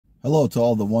Hello to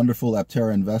all the wonderful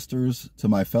Aptera investors, to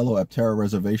my fellow Aptera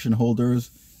reservation holders,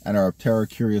 and our Aptera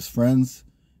curious friends.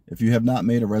 If you have not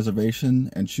made a reservation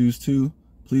and choose to,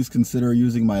 please consider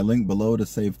using my link below to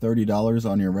save $30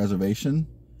 on your reservation.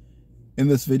 In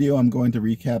this video, I'm going to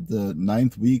recap the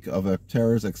 9th week of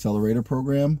Aptera's Accelerator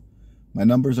Program. My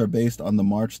numbers are based on the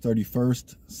March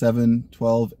 31st,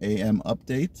 7:12 a.m.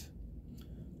 update.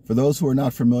 For those who are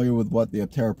not familiar with what the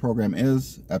Aptera program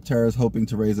is, Aptera is hoping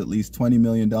to raise at least $20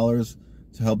 million to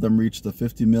help them reach the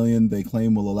 $50 million they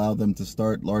claim will allow them to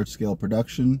start large-scale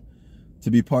production.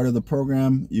 To be part of the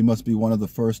program, you must be one of the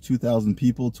first 2,000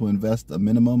 people to invest a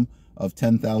minimum of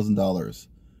 $10,000.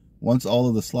 Once all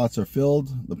of the slots are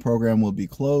filled, the program will be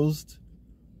closed.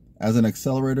 As an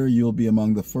accelerator, you will be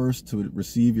among the first to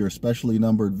receive your specially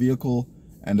numbered vehicle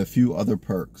and a few other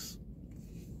perks.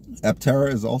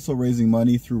 Aptera is also raising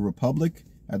money through Republic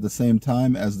at the same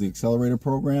time as the Accelerator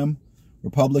Program.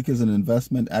 Republic is an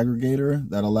investment aggregator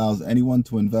that allows anyone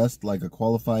to invest like a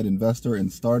qualified investor in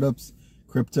startups,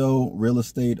 crypto, real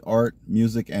estate, art,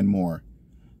 music, and more.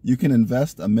 You can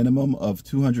invest a minimum of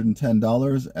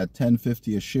 $210 at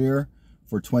 $10.50 a share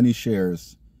for 20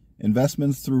 shares.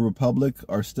 Investments through Republic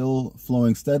are still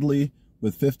flowing steadily,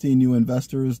 with 15 new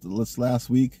investors this last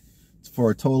week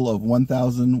for a total of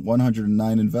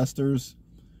 1,109 investors.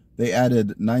 They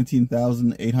added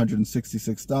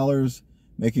 $19,866,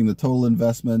 making the total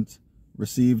investment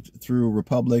received through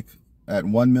Republic at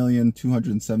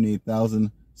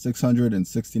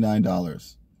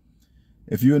 $1,278,669.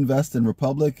 If you invest in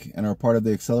Republic and are part of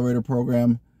the Accelerator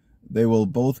Program, they will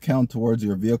both count towards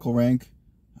your vehicle rank.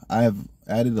 I have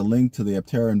added a link to the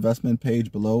Aptera investment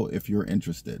page below if you're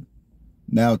interested.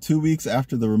 Now, 2 weeks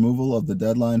after the removal of the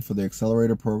deadline for the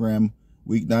Accelerator Program,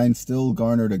 Week 9 still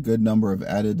garnered a good number of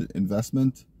added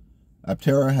investment.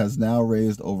 Aptera has now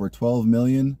raised over $12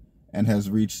 million and has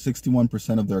reached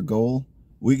 61% of their goal.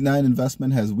 Week 9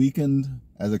 investment has weakened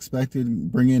as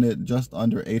expected, bringing it just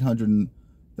under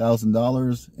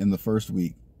 $800,000 in the first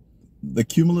week. The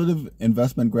cumulative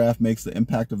investment graph makes the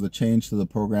impact of the change to the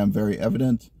program very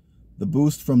evident. The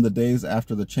boost from the days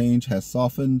after the change has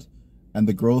softened, and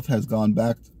the growth has gone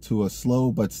back to a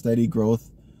slow but steady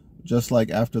growth, just like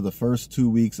after the first 2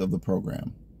 weeks of the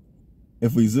program.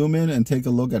 If we zoom in and take a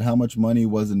look at how much money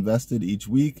was invested each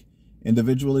week,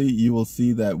 individually, you will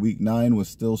see that week 9 was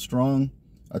still strong.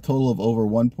 A total of over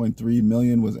 $1.3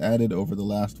 million was added over the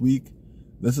last week.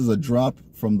 This is a drop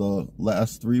from the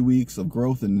last 3 weeks of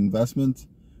growth in investment,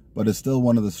 but is still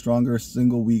one of the stronger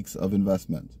single weeks of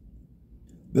investment.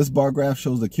 This bar graph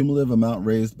shows the cumulative amount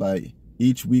raised by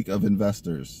each week of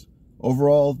investors.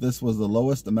 Overall, this was the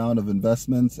lowest amount of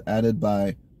investments added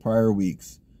by prior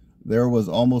weeks. There was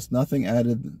almost nothing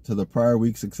added to the prior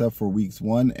weeks except for weeks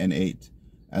 1 and 8,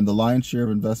 and the lion's share of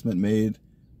investment made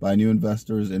by new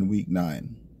investors in week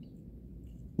 9.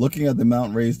 Looking at the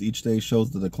amount raised each day shows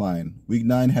the decline. Week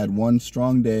 9 had one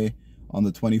strong day on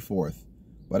the 24th,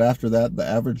 but after that, the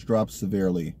average dropped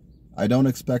severely. I don't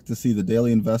expect to see the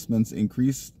daily investments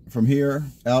increase. From here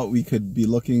out, we could be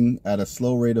looking at a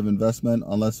slow rate of investment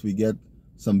unless we get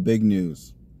some big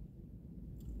news.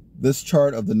 This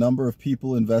chart of the number of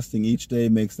people investing each day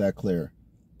makes that clear.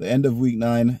 The end of week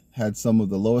 9 had some of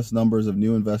the lowest numbers of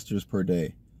new investors per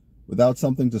day. Without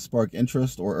something to spark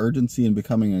interest or urgency in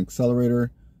becoming an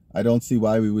accelerator, I don't see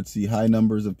why we would see high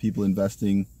numbers of people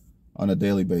investing on a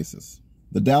daily basis.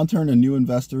 The downturn in new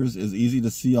investors is easy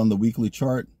to see on the weekly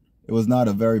chart. It was not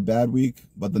a very bad week,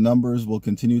 but the numbers will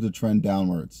continue to trend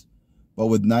downwards. But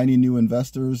with 90 new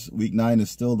investors, week 9 is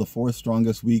still the 4th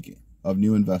strongest week of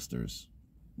new investors.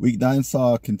 Week 9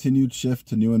 saw a continued shift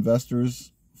to new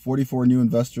investors. 44 new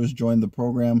investors joined the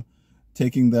program,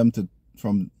 taking them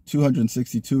from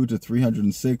 262 to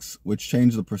 306, which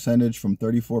changed the percentage from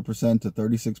 34% to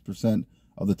 36%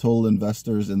 of the total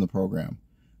investors in the program.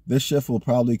 This shift will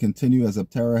probably continue as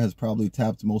Aptera has probably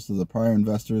tapped most of the prior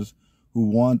investors who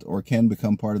want or can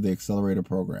become part of the Accelerator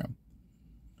Program.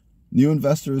 New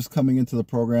investors coming into the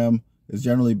program is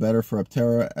generally better for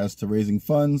Aptera as to raising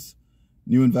funds.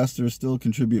 New investors still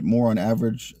contribute more on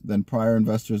average than prior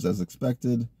investors as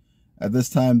expected. At this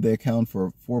time, they account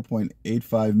for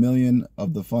 $4.85 million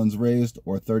of the funds raised,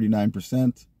 or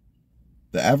 39%.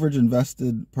 The average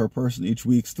invested per person each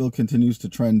week still continues to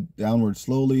trend downward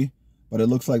slowly, but it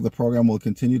looks like the program will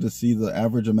continue to see the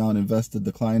average amount invested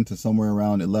decline to somewhere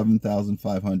around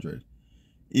 $11,500.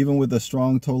 Even with a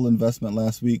strong total investment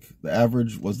last week, the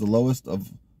average was the lowest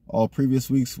of all previous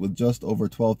weeks, with just over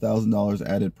 $12,000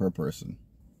 added per person.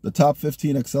 The top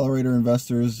 15 accelerator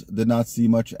investors did not see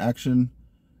much action.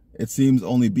 It seems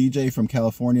only BJ from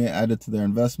California added to their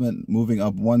investment, moving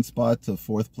up one spot to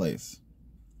 4th place.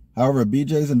 However,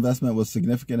 BJ's investment was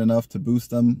significant enough to boost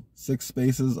them 6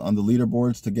 spaces on the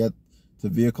leaderboards to get to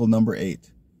vehicle number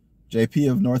 8.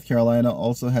 JP of North Carolina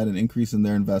also had an increase in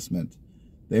their investment.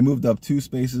 They moved up 2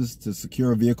 spaces to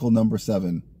secure vehicle number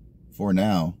 7, for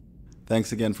now.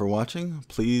 Thanks again for watching.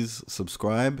 Please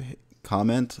subscribe,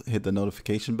 comment, hit the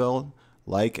notification bell,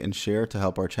 like and share to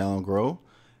help our channel grow.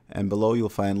 And below you'll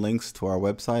find links to our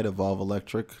website,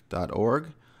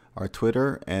 Evolv-Electric.org, our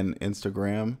Twitter and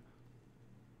Instagram